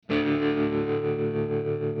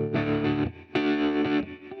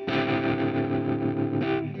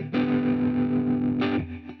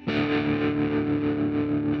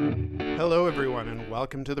Hello, everyone, and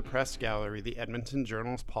welcome to the Press Gallery, the Edmonton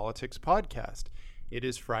Journal's Politics podcast. It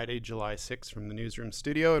is Friday, July 6th from the newsroom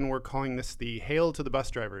studio, and we're calling this the Hail to the Bus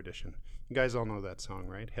Driver edition. You guys all know that song,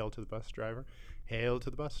 right? Hail to the bus driver. Hail to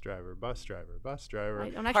the bus driver, bus driver, bus driver.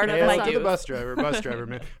 I don't actually Hail know to the bus driver,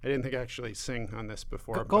 man. I didn't think I actually sing on this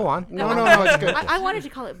before. Go on. No, it's good. I wanted to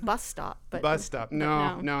call it bus stop, but Bus stop.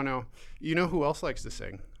 No. You know who else likes to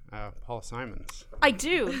sing? Paul Simons. I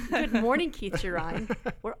do. Good morning, Keith Gerine.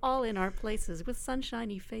 We're all in our places with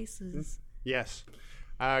sunshiny faces. Yes.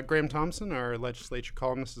 Graham Thompson, our legislature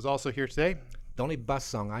columnist, is also here today. The only bus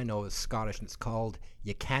song I know is Scottish, and it's called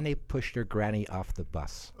 "You Cannae Push Your Granny Off the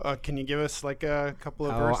Bus." Can you give us like a couple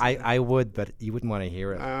of verses? I would, but you wouldn't want to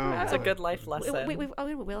hear it. That's a good life lesson. We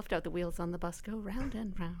left out the wheels on the bus go round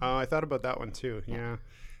and round. Oh, I thought about that one too. Yeah.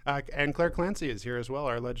 And Claire Clancy is here as well,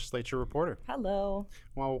 our legislature reporter. Hello.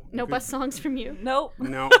 Well, no bus songs from you? Nope.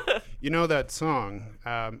 No. You know that song.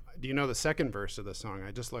 Do you know the second verse of the song?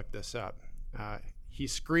 I just looked this up. He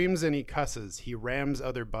screams and he cusses. He rams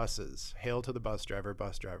other buses. Hail to the bus driver,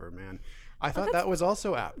 man. I thought that was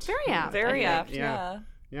also apt. Very apt. Very apt, yeah.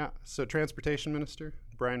 So Transportation Minister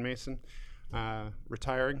Brian Mason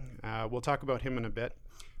retiring. We'll talk about him in a bit.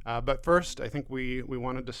 But first, I think we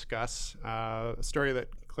want to discuss a story that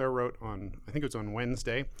Claire wrote on, I think it was on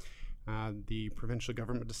Wednesday. The provincial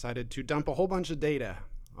government decided to dump a whole bunch of data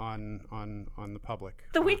on the public.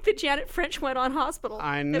 The week that Janet French went on hospital.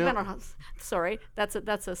 I know. Sorry, that's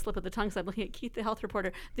a slip of the tongue. So I'm looking at Keith, the health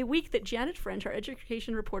reporter. The week that Janet French, our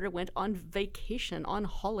education reporter, went on vacation, on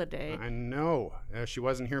holiday. I know. She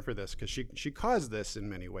wasn't here for this because she caused this in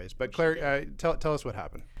many ways. But Claire, tell us what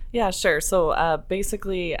happened. Yeah, sure. So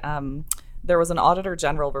basically, there was an Auditor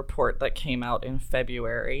General report that came out in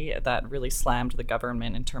February that really slammed the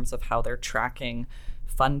government in terms of how they're tracking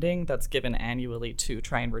funding that's given annually to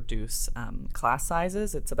try and reduce class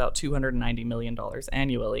sizes. It's about $290 million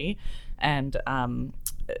annually. And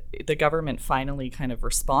the government finally kind of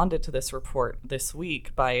responded to this report this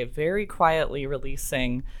week by very quietly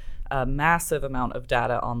releasing a massive amount of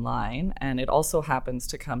data online. And it also happens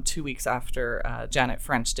to come 2 weeks after Janet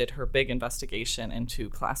French did her big investigation into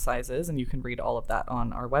class sizes. And you can read all of that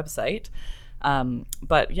on our website.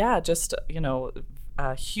 But yeah, just,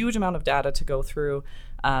 a huge amount of data to go through.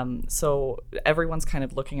 So everyone's kind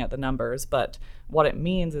of looking at the numbers, but what it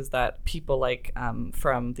means is that people like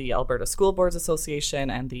from the Alberta School Boards Association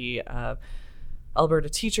and the Alberta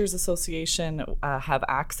Teachers Association have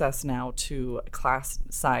access now to class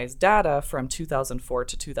size data from 2004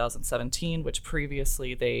 to 2017, which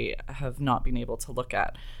previously they have not been able to look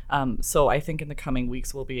at. So I think in the coming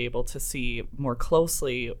weeks, we'll be able to see more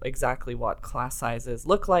closely exactly what class sizes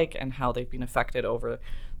look like and how they've been affected over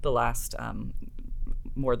the last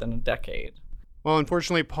more than a decade. Well,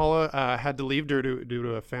 unfortunately, Paula had to leave due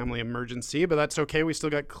to a family emergency, but that's okay. We still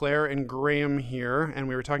got Claire and Graham here, and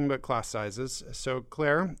we were talking about class sizes. So,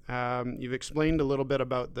 Claire, you've explained a little bit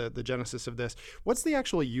about the genesis of this. What's the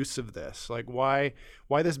actual use of this? Like, why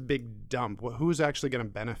this big dump? Who's actually going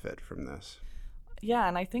to benefit from this? Yeah,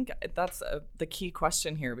 and I think that's the key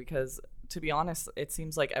question here because, to be honest, it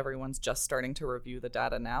seems like everyone's just starting to review the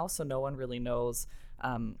data now, so no one really knows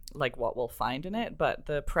what we'll find in it. But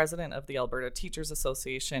the president of the Alberta Teachers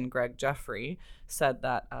Association, Greg Jeffrey, said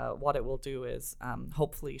that what it will do is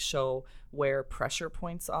hopefully show where pressure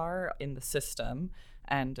points are in the system,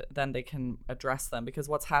 and then they can address them. Because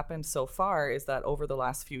what's happened so far is that over the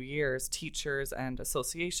last few years, teachers and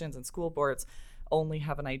associations and school boards only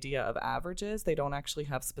have an idea of averages. They don't actually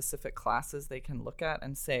have specific classes they can look at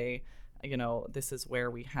and say, this is where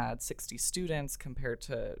we had 60 students compared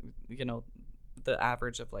to, the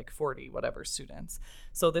average of like 40 whatever students.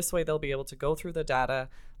 So this way they'll be able to go through the data,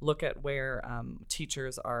 look at where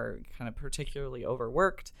teachers are kind of particularly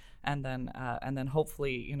overworked, and then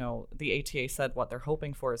hopefully, the ATA said what they're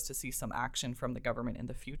hoping for is to see some action from the government in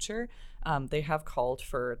the future. They have called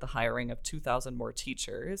for the hiring of 2,000 more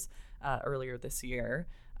teachers earlier this year,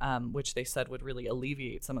 which they said would really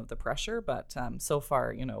alleviate some of the pressure. But so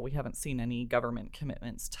far, we haven't seen any government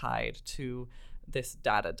commitments tied to this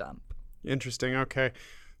data dump. Interesting. Okay.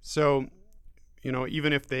 So,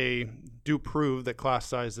 even if they do prove that class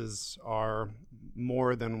sizes are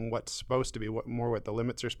more than what's supposed to be, what the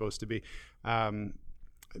limits are supposed to be,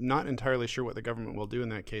 not entirely sure what the government will do in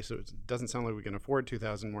that case. So it doesn't sound like we can afford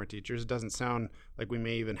 2,000 more teachers. It doesn't sound like we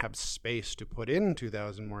may even have space to put in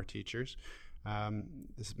 2,000 more teachers.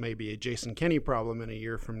 This may be a Jason Kenney problem in a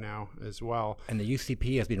year from now as well. And the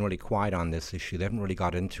UCP has been really quiet on this issue. They haven't really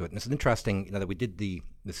got into it. And it's interesting, that we did the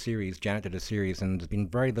series, Janet did a series, and there's been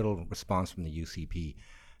very little response from the UCP.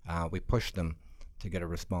 We pushed them to get a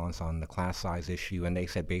response on the class size issue, and they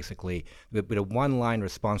said basically, with a one-line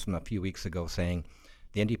response from a few weeks ago saying,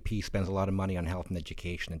 the NDP spends a lot of money on health and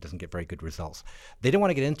education and doesn't get very good results. They don't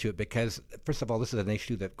want to get into it because, first of all, this is an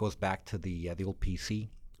issue that goes back to the old PC,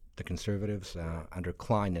 the Conservatives under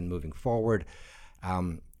Klein and moving forward.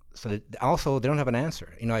 Also, they don't have an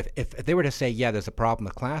answer. If they were to say, yeah, there's a problem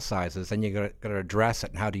with class sizes, then you got to address it.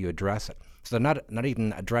 And how do you address it? So they're not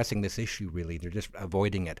even addressing this issue, really. They're just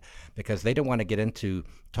avoiding it because they don't want to get into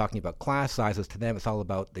talking about class sizes. To them, it's all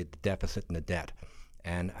about the deficit and the debt.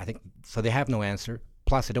 And I think, so they have no answer.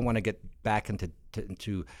 Plus, they don't want to get back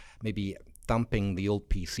into maybe thumping the old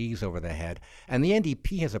PCs over the head. And the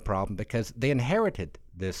NDP has a problem because they inherited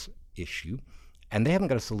this issue and they haven't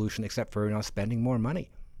got a solution except for spending more money.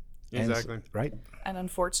 Exactly. Right. And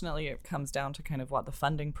unfortunately, it comes down to kind of what the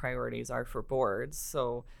funding priorities are for boards.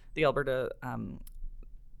 So the Alberta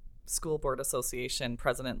School Board Association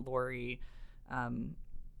President Lori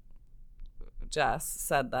Jess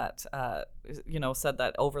said that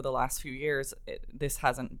over the last few years, this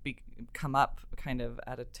hasn't come up kind of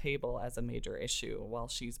at a table as a major issue while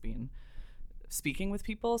she's been speaking with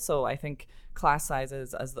people. So I think class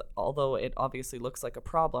sizes, although it obviously looks like a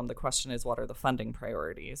problem, the question is, what are the funding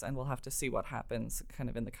priorities? And we'll have to see what happens kind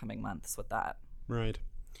of in the coming months with that. Right.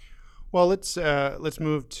 Well, let's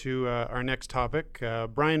move to our next topic.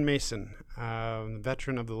 Brian Mason,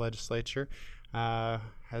 veteran of the legislature,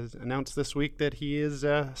 has announced this week that he is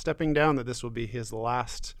stepping down, that this will be his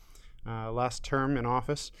last term in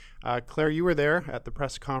office. Claire, you were there at the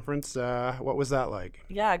press conference. What was that like?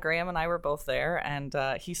 Yeah, Graham and I were both there, and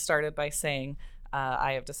he started by saying,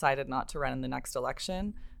 I have decided not to run in the next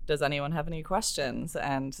election. Does anyone have any questions?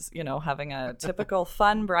 And, having a typical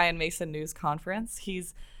fun Brian Mason news conference.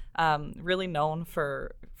 He's really known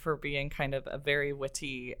for being kind of a very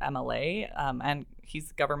witty MLA, and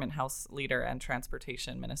he's government house leader and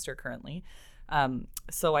transportation minister currently.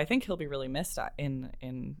 So I think he'll be really missed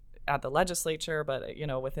at the legislature, but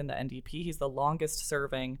within the NDP, he's the longest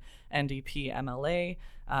serving NDP MLA.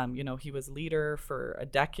 He was leader for a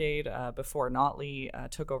decade before Notley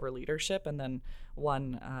took over leadership and then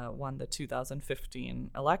won the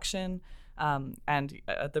 2015 election. And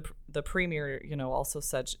the premier, also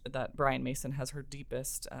said that Brian Mason has her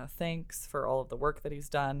deepest thanks for all of the work that he's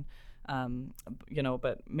done.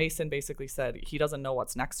 But Mason basically said he doesn't know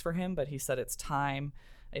what's next for him, but he said it's time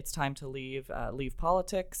to leave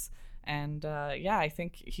politics. And I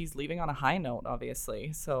think he's leaving on a high note,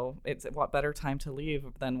 obviously. So it's what better time to leave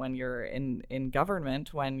than when you're in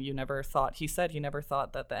government, when he never thought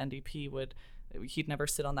that the NDP he'd never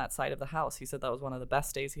sit on that side of the house. He said that was one of the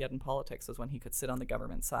best days he had in politics, was when he could sit on the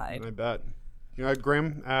government side. I bet.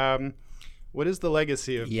 Graham, what is the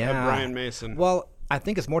legacy of Brian Mason? Well, I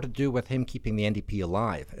think it's more to do with him keeping the NDP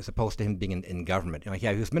alive as opposed to him being in government. He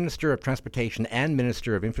was Minister of Transportation and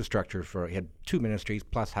Minister of Infrastructure he had two ministries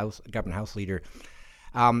plus government house leader.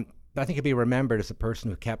 But I think he'll be remembered as a person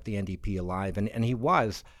who kept the NDP alive, and he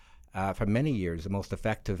was for many years the most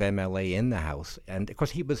effective MLA in the House. And of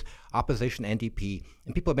course he was opposition NDP,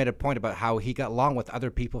 and people made a point about how he got along with other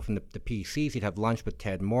people from the PCs. He'd have lunch with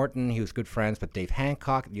Ted Morton. He was good friends with Dave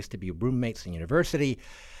Hancock. They used to be roommates in university.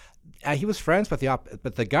 He was friends with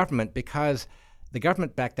the government because the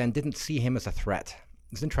government back then didn't see him as a threat.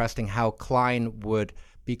 It's interesting how Klein would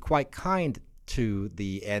be quite kind to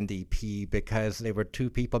the NDP because they were two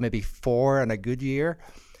people, maybe four in a good year.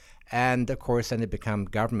 And of course, then they become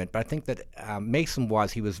government. But I think that Mason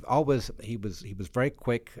he was very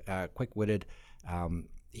quick-witted.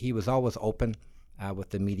 He was always open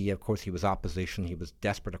with the media. Of course, he was opposition. He was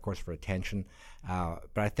desperate, of course, for attention.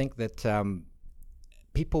 But I think that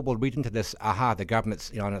people will read into this, the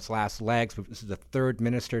government's on its last legs. This is the third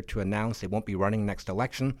minister to announce they won't be running next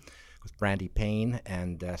election. With Brandy Payne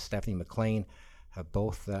and Stephanie McLean have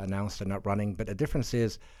both announced they're not running. But the difference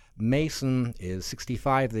is Mason is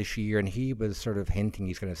 65 this year, and he was sort of hinting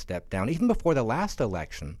he's going to step down. Even before the last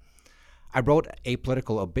election, I wrote a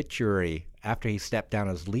political obituary after he stepped down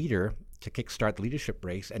as leader to kickstart the leadership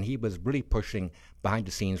race, and he was really pushing, behind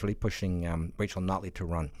the scenes, Rachel Notley to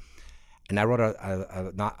run. And I wrote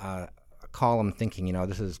a column thinking,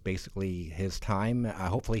 this is basically his time.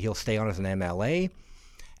 Hopefully he'll stay on as an MLA.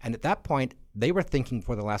 And at that point, they were thinking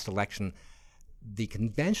for the last election, the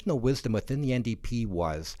conventional wisdom within the NDP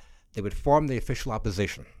was they would form the official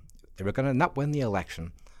opposition. They were going to not win the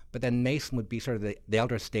election, but then Mason would be sort of the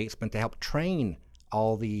elder statesman to help train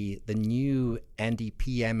all the new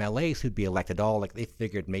NDP MLAs who'd be elected, they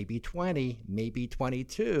figured maybe 20, maybe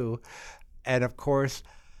 22. And of course,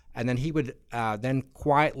 and then he would then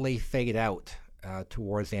quietly fade out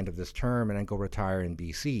towards the end of this term and then go retire in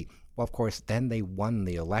BC. Well, of course, then they won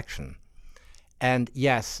the election. And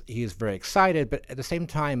yes, he is very excited, but at the same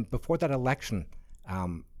time, before that election,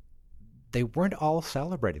 they weren't all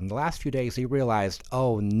celebrating. The last few days, he realized,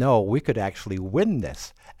 oh no, we could actually win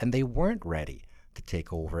this. And they weren't ready to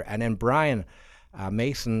take over. And then Brian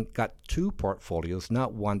Mason got 2 portfolios,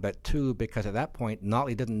 not 1, but 2, because at that point,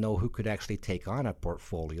 Notley didn't know who could actually take on a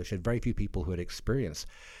portfolio. She had very few people who had experience.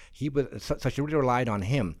 So she really relied on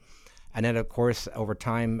him. And then, of course, over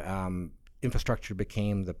time, infrastructure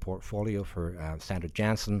became the portfolio for Sandra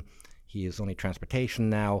Jansen. He is only transportation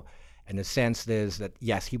now. And the sense is that,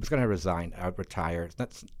 yes, he was going to retire.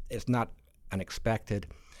 It's not unexpected.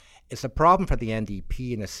 It's a problem for the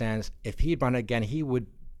NDP in a sense. If he'd run again, he would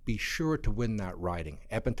be sure to win that riding.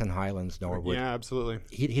 Edmonton Highlands, Norwood. Yeah, absolutely.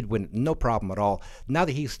 He'd win, no problem at all. Now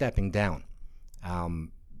that he's stepping down,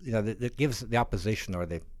 that gives the opposition or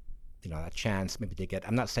a chance maybe to get.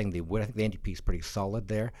 I'm not saying they would. I think the NDP is pretty solid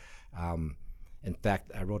there. In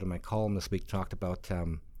fact, I wrote in my column this week, talked about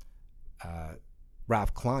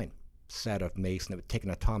Ralph Klein said of Mason it would take an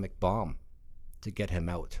atomic bomb to get him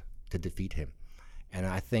out, to defeat him. And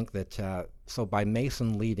I think that, so by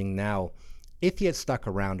Mason leaving now, if he had stuck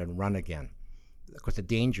around and run again, of course the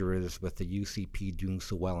danger is with the UCP doing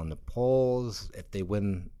so well in the polls, if they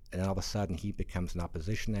win and all of a sudden he becomes an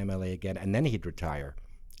opposition MLA again, and then he'd retire,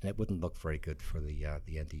 and it wouldn't look very good for the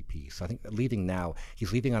NDP. So I think leaving now,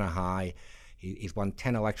 he's leaving on a high. He's won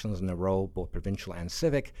 10 elections in a row, both provincial and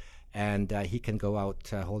civic, and he can go out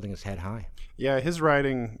holding his head high. Yeah, his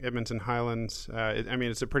riding, Edmonton Highlands,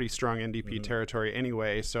 it's a pretty strong NDP territory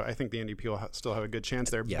anyway, so I think the NDP will still have a good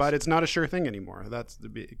chance there. Yes. But it's not a sure thing anymore. That's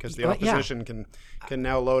because the opposition can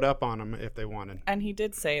now load up on him if they wanted. And he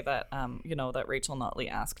did say that, that Rachel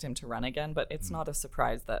Notley asked him to run again, but it's not a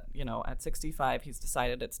surprise that, at 65, he's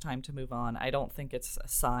decided it's time to move on. I don't think it's a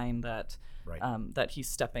sign that that he's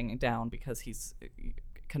stepping down because he's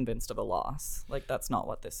convinced of a loss. Like, that's not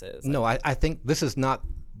what this is. No, I think this is not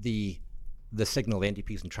the signal the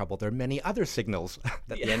NDP is in trouble. There are many other signals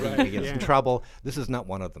that the NDP is in trouble. This is not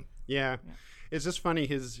one of them. Yeah. It's just funny,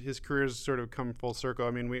 his career's sort of come full circle.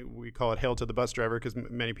 I mean, we call it hail to the bus driver because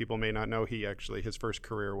many people may not know his first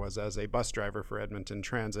career was as a bus driver for Edmonton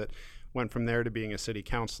Transit, went from there to being a city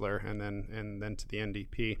councillor and then to the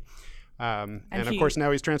NDP. And of course,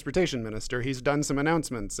 now he's transportation minister. He's done some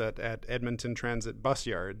announcements at Edmonton Transit bus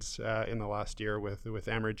yards in the last year with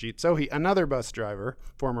Amarjeet Sohi, another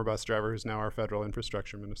former bus driver, who's now our federal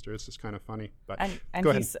infrastructure minister. It's just kind of funny. But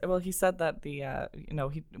go ahead. He said that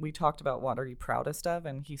we talked about what are you proudest of,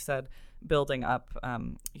 and he said building up,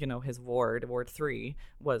 his Ward 3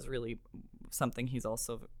 was really something he's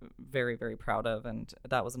also very, very proud of, and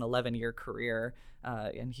that was an 11-year career,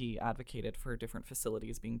 and he advocated for different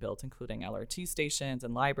facilities being built, including LRT stations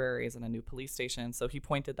and libraries and a new police station. So he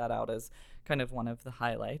pointed that out as kind of one of the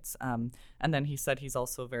highlights. And then he said he's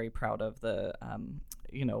also very proud of the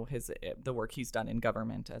work he's done in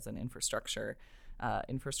government as an infrastructure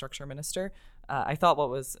minister. I thought what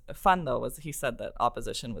was fun, though, was he said that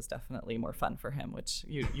opposition was definitely more fun for him, which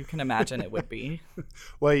you can imagine it would be.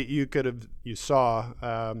 Well, you saw,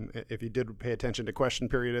 if you did pay attention to question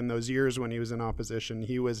period in those years when he was in opposition,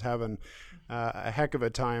 he was having a heck of a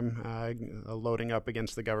time loading up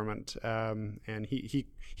against the government. And he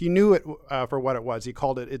knew it for what it was. He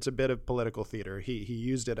called it's a bit of political theater. He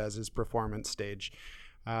used it as his performance stage.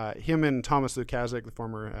 Him and Thomas Lukaszuk, the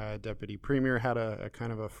former deputy premier, had a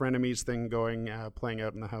kind of a frenemies thing going, playing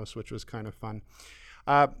out in the House, which was kind of fun.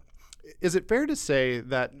 Is it fair to say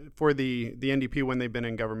that for the NDP when they've been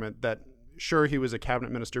in government, that sure, he was a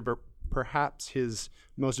cabinet minister, but perhaps his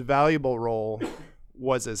most valuable role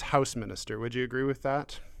was as House minister? Would you agree with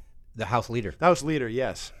that? The House leader. The House leader,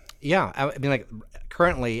 yes. Yeah, I mean,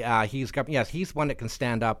 currently he's one that can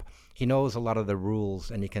stand up. He knows a lot of the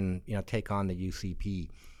rules, and he can take on the UCP.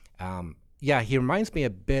 He reminds me a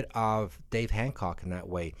bit of Dave Hancock in that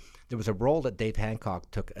way. There was a role that Dave Hancock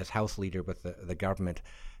took as House leader with the government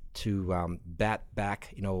to bat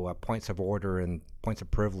back points of order and points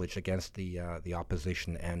of privilege against the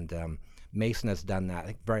opposition, and Mason has done that, I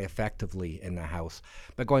think, very effectively in the House.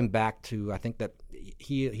 But going back to, I think that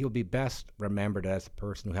he'll be best remembered as the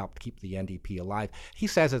person who helped keep the NDP alive. He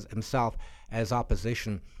says himself as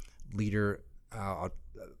opposition leader of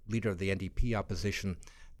the NDP opposition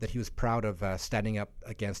that he was proud of standing up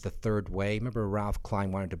against the third way. Remember, Ralph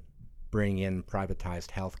Klein wanted to bring in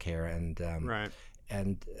privatized health care,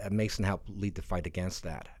 and Mason helped lead the fight against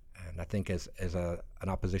that. And I think as an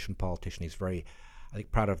opposition politician, he's very, I think,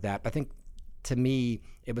 proud of that. But I think, to me,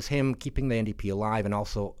 it was him keeping the NDP alive and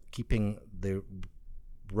also keeping the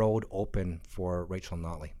road open for Rachel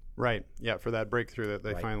Notley. Right. Yeah, for that breakthrough that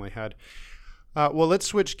they Right. finally had. Well, let's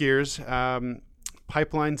switch gears.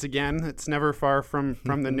 Pipelines again. It's never far from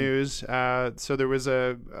the news. So there was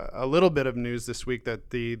a little bit of news this week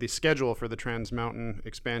that the schedule for the Trans Mountain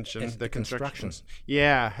expansion, the construction,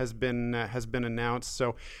 has been announced.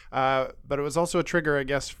 So, but it was also a trigger, I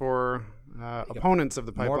guess, for opponents of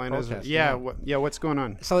the pipeline. Protest, What's going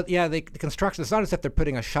on? So the construction, it's not as if they're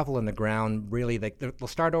putting a shovel in the ground, really. They'll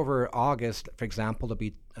start over August, for example. They'll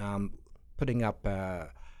be putting up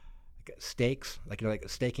stakes, like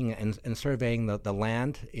staking and surveying the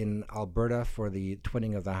land in Alberta for the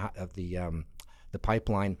twinning of the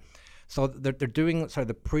pipeline. So they're doing sort of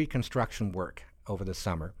the pre-construction work over the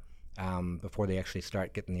summer before they actually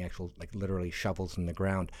start getting the actual, like, literally shovels in the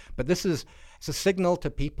ground. But it's a signal to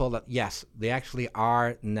people that yes, they actually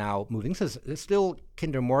are now moving. There's still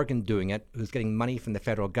Kinder Morgan doing it, who's getting money from the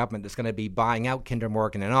federal government that's going to be buying out Kinder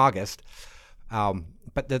Morgan in August.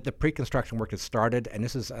 But the pre-construction work has started, and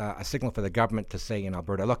this is a signal for the government to say in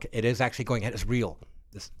Alberta, look, it is actually going ahead. It's real.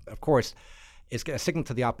 This, of course, is a signal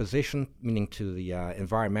to the opposition, meaning to the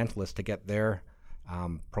environmentalists, to get their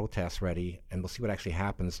protests ready, and we'll see what actually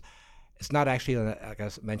happens. It's not actually, like I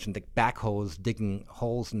mentioned, the backhoes digging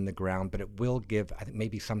holes in the ground, but it will give, I think,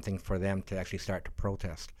 maybe something for them to actually start to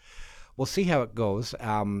protest. We'll see how it goes.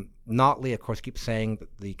 Notley, of course, keeps saying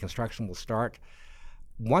that the construction will start.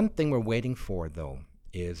 One thing we're waiting for, though,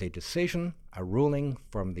 is a decision, a ruling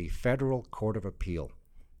from the Federal Court of Appeal.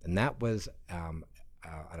 And that was,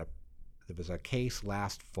 there was a case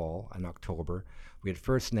last fall in October. We had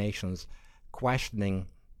First Nations questioning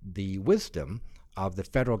the wisdom of the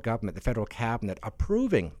federal government, the federal cabinet,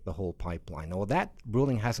 approving the whole pipeline. Well, that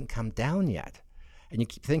ruling hasn't come down yet. And you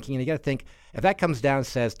keep thinking, and you got to think, if that comes down and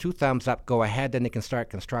says 2 thumbs up, go ahead, then they can start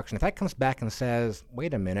construction. If that comes back and says,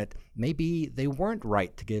 wait a minute, maybe they weren't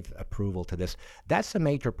right to give approval to this, that's a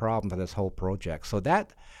major problem for this whole project. So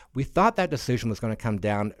that, we thought that decision was going to come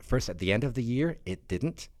down first at the end of the year. It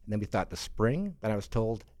didn't. And then we thought the spring. Then I was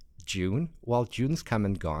told June. Well, June's come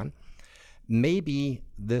and gone. Maybe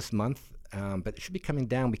this month, but it should be coming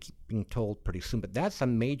down. We keep being told pretty soon. But that's a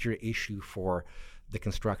major issue for the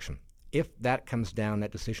construction. If that comes down,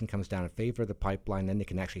 that decision comes down in favor of the pipeline, then they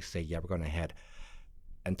can actually say, yeah, we're going ahead.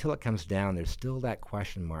 Until it comes down, there's still that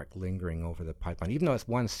question mark lingering over the pipeline. Even though it's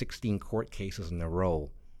won 16 court cases in a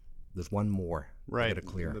row, there's one more to get it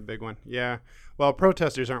clear. The big one. Yeah. Well,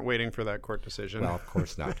 protesters aren't waiting for that court decision. Well, of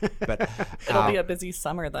course not. But it'll be a busy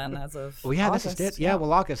summer then, as of August. This is it. Yeah,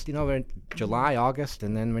 well, August, we're in July, August,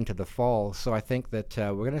 and then we're into the fall. So I think that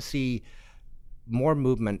we're going to see more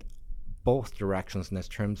movement both directions in this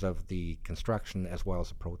terms of the construction as well as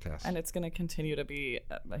the protests. And it's going to continue to be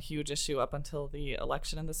a huge issue up until the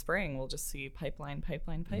election in the spring. We'll just see pipeline,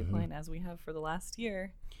 as we have for the last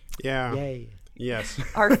year. Yeah. Yay. Yes.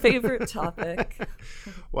 Our favorite topic.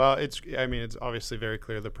 Well, it's obviously very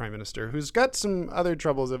clear the Prime Minister, who's got some other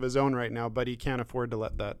troubles of his own right now, but he can't afford to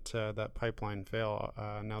let that pipeline fail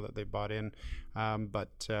now that they bought in.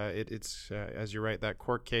 But it's as you're right, that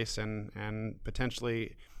court case and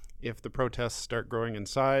potentially, if the protests start growing in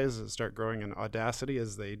size, start growing in audacity,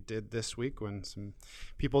 as they did this week when some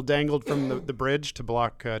people dangled from the bridge to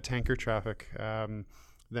block tanker traffic,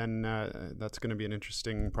 then that's going to be an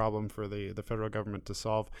interesting problem for the federal government to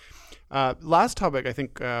solve. Last topic I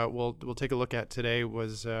think we'll take a look at today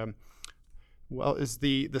was is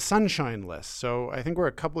the sunshine list. So I think we're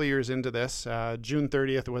a couple of years into this. June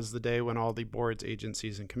 30th was the day when all the boards,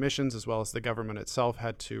 agencies, and commissions, as well as the government itself,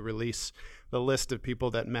 had to release the list of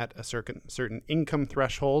people that met a certain income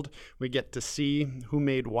threshold. We get to see who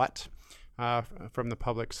made what from the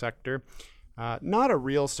public sector. Not a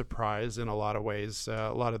real surprise in a lot of ways.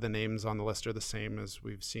 A lot of the names on the list are the same as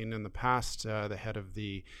we've seen in the past. The head of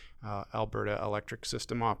the Alberta Electric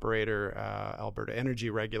System Operator, Alberta Energy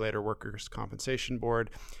Regulator, Workers' Compensation Board,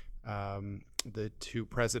 the 2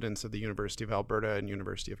 presidents of the University of Alberta and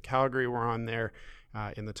University of Calgary were on there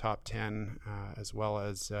in the top 10, as well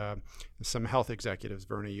as some health executives,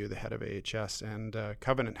 Verna Yu, the head of AHS, and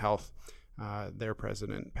Covenant Health, their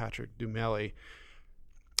president, Patrick Dumeli.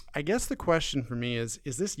 I guess the question for me is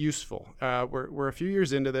this useful? We're a few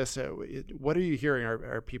years into this. What are you hearing?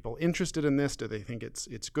 Are people interested in this? Do they think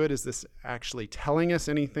it's good? Is this actually telling us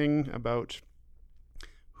anything about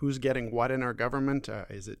who's getting what in our government?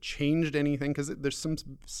 Is it changed anything? Because there's some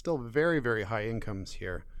still very, very high incomes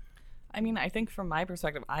here. I mean, I think from my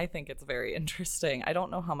perspective, I think it's very interesting. I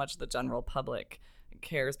don't know how much the general public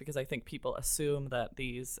cares, because I think people assume that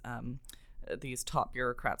these these top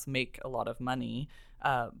bureaucrats make a lot of money.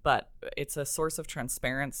 But it's a source of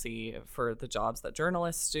transparency for the jobs that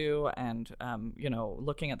journalists do. And,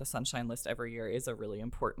 looking at the Sunshine List every year is a really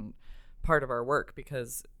important part of our work,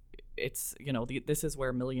 because it's, this is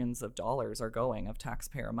where millions of dollars are going of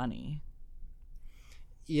taxpayer money.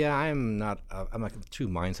 Yeah, I'm like of two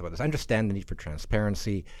minds about this. I understand the need for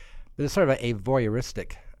transparency, but there's sort of a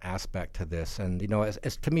voyeuristic aspect to this. And,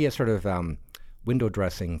 to me, it's sort of window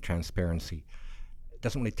dressing transparency. It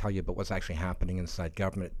doesn't really tell you about what's actually happening inside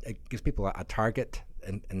government. It gives people a target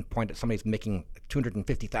and point at somebody's making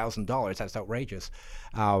 $250,000. That's outrageous.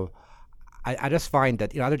 I just find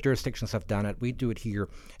that other jurisdictions have done it. We do it here.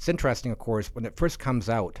 It's interesting, of course, when it first comes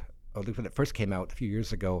out, or when it first came out a few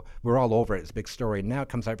years ago, we're all over it. It's a big story. Now it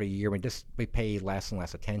comes out every year. We pay less and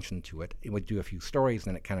less attention to it. We do a few stories,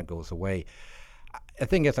 and then it kind of goes away. The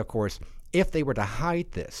thing is, of course, if they were to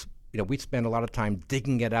hide this, we'd spend a lot of time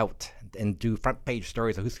digging it out and do front page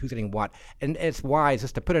stories of who's getting what. And it's wise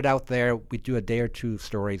just to put it out there. We do a day or two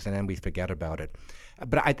stories, and then we forget about it.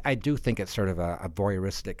 But I do think it's sort of a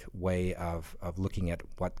voyeuristic way of looking at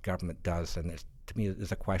what government does, and to me,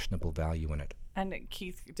 there's a questionable value in it. And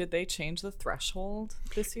Keith, did they change the threshold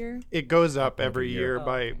this year? It goes up every year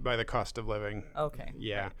by the cost of living. Okay.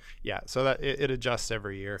 Yeah, yeah. So that it adjusts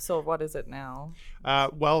every year. So what is it now?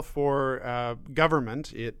 Well, for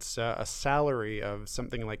government, it's a salary of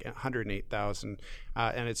something like $108,000,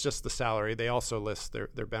 and it's just the salary. They also list their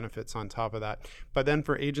benefits on top of that. But then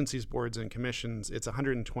for agencies, boards, and commissions, it's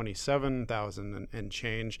 $127,000 and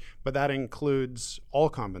change. But that includes all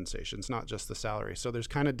compensations, not just the salary. So there's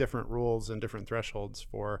kind of different rules and different thresholds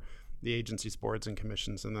for the agencies, boards, and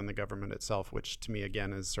commissions, and then the government itself, which to me,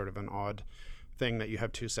 again, is sort of an odd thing that you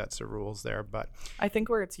have two sets of rules there. But I think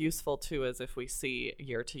where it's useful too is if we see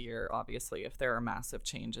year to year, obviously, if there are massive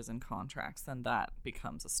changes in contracts, then that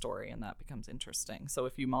becomes a story and that becomes interesting. So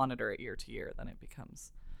if you monitor it year to year, then it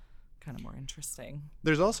becomes kind of more interesting.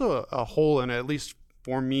 There's also a hole in it, at least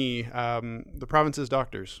for me. The province's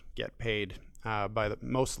doctors get paid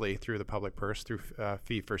mostly through the public purse, through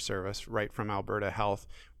fee for service, right from Alberta Health.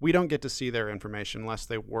 We don't get to see their information unless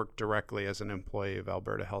they work directly as an employee of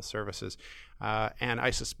Alberta Health Services. And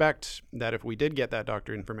I suspect that if we did get that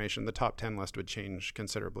doctor information, the top 10 list would change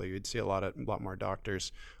considerably. You'd see a lot more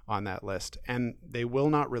doctors on that list. And they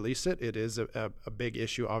will not release it. It is a big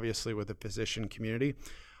issue, obviously, with the physician community.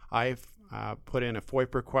 I've put in a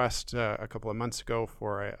FOIP request a couple of months ago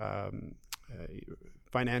for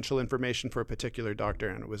financial information for a particular doctor,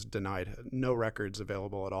 and it was denied. No records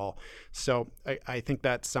available at all. So I think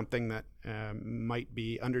that's something that might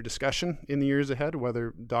be under discussion in the years ahead,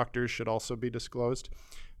 whether doctors should also be disclosed.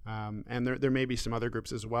 And there may be some other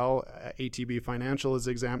groups as well. ATB Financial is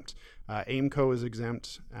exempt. AIMCO is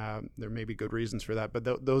exempt. There may be good reasons for that.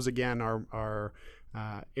 But those, again, are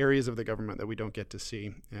areas of the government that we don't get to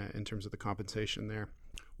see in terms of the compensation there.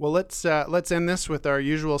 Well, let's end this with our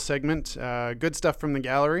usual segment, good stuff from the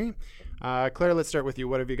gallery. Claire, let's start with you.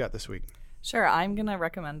 What have you got this week? Sure. I'm going to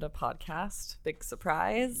recommend a podcast, big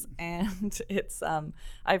surprise. And it's,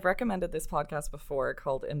 I've recommended this podcast before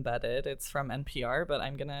called Embedded. It's from NPR, but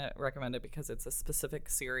I'm going to recommend it because it's a specific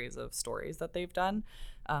series of stories that they've done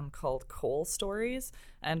called Coal Stories.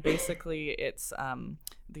 And basically it's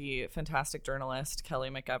the fantastic journalist Kelly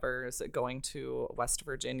McEvers going to West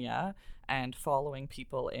Virginia and following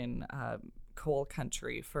people in coal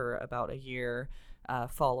country for about a year,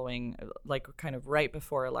 following like kind of right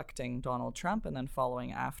before electing Donald Trump and then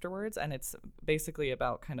following afterwards. And it's basically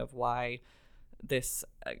about kind of why this,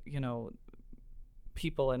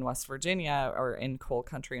 people in West Virginia or in coal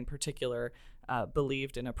country in particular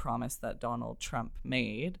believed in a promise that Donald Trump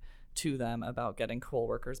made to them about getting coal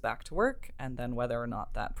workers back to work, and then whether or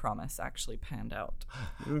not that promise actually panned out.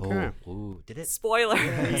 Okay. Did it? Spoiler.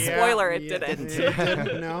 Spoiler, it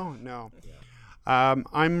didn't. No.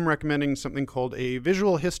 I'm recommending something called A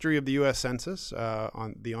Visual History of the U.S. Census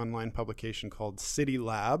on the online publication called City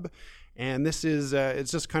Lab. And this is,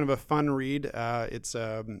 it's just kind of a fun read. It's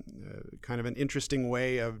kind of an interesting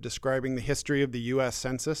way of describing the history of the U.S.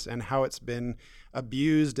 Census and how it's been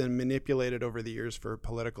abused and manipulated over the years for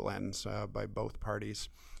political ends by both parties.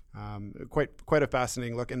 Quite a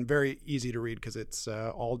fascinating look and very easy to read because it's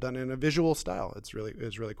all done in a visual style. It's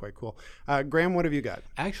really quite cool. Graham, what have you got?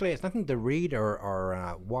 Actually, it's nothing to read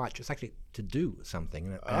or watch. It's actually to do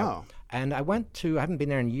something. And I haven't been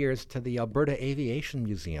there in years, to the Alberta Aviation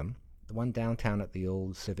Museum, the one downtown at the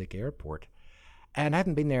old Civic Airport. And I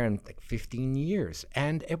haven't been there in like 15 years.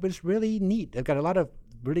 And it was really neat. They've got a lot of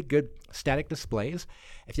really good static displays.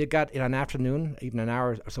 If you got in an afternoon, even an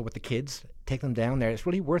hour or so with the kids, take them down there. It's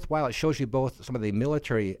really worthwhile. It shows you both some of the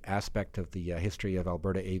military aspect of the history of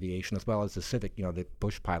Alberta aviation, as well as the civic, the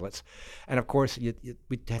bush pilots. And of course,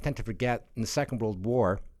 we tend to forget in the Second World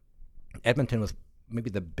War, Edmonton was maybe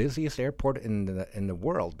the busiest airport in the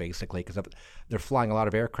world, basically, because they're flying a lot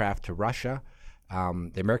of aircraft to Russia.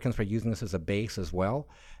 The Americans were using this as a base as well.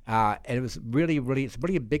 And it was it's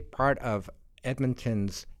really a big part of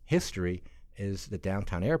Edmonton's history is the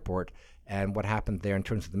downtown airport and what happened there in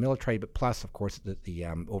terms of the military, but plus, of course, the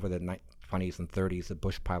over the 20s and 30s, the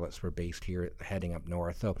bush pilots were based here heading up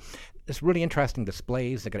north. So it's really interesting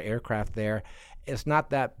displays. They got aircraft there. It's not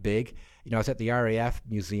that big. I was at the RAF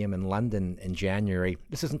Museum in London in January.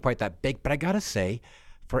 This isn't quite that big, but I got to say,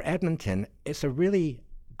 for Edmonton, it's a really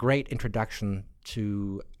great introduction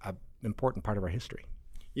to an important part of our history.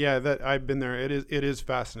 Yeah, that I've been there. It is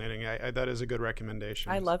fascinating. That is a good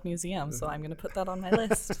recommendation. I love museums, so I'm going to put that on my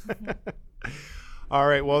list. All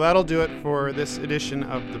right, well, that'll do it for this edition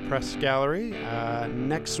of the Press Gallery.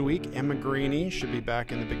 Next week, Emma Greeny should be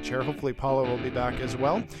back in the big chair. Hopefully, Paula will be back as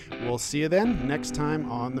well. We'll see you then next time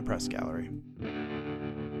on the Press Gallery.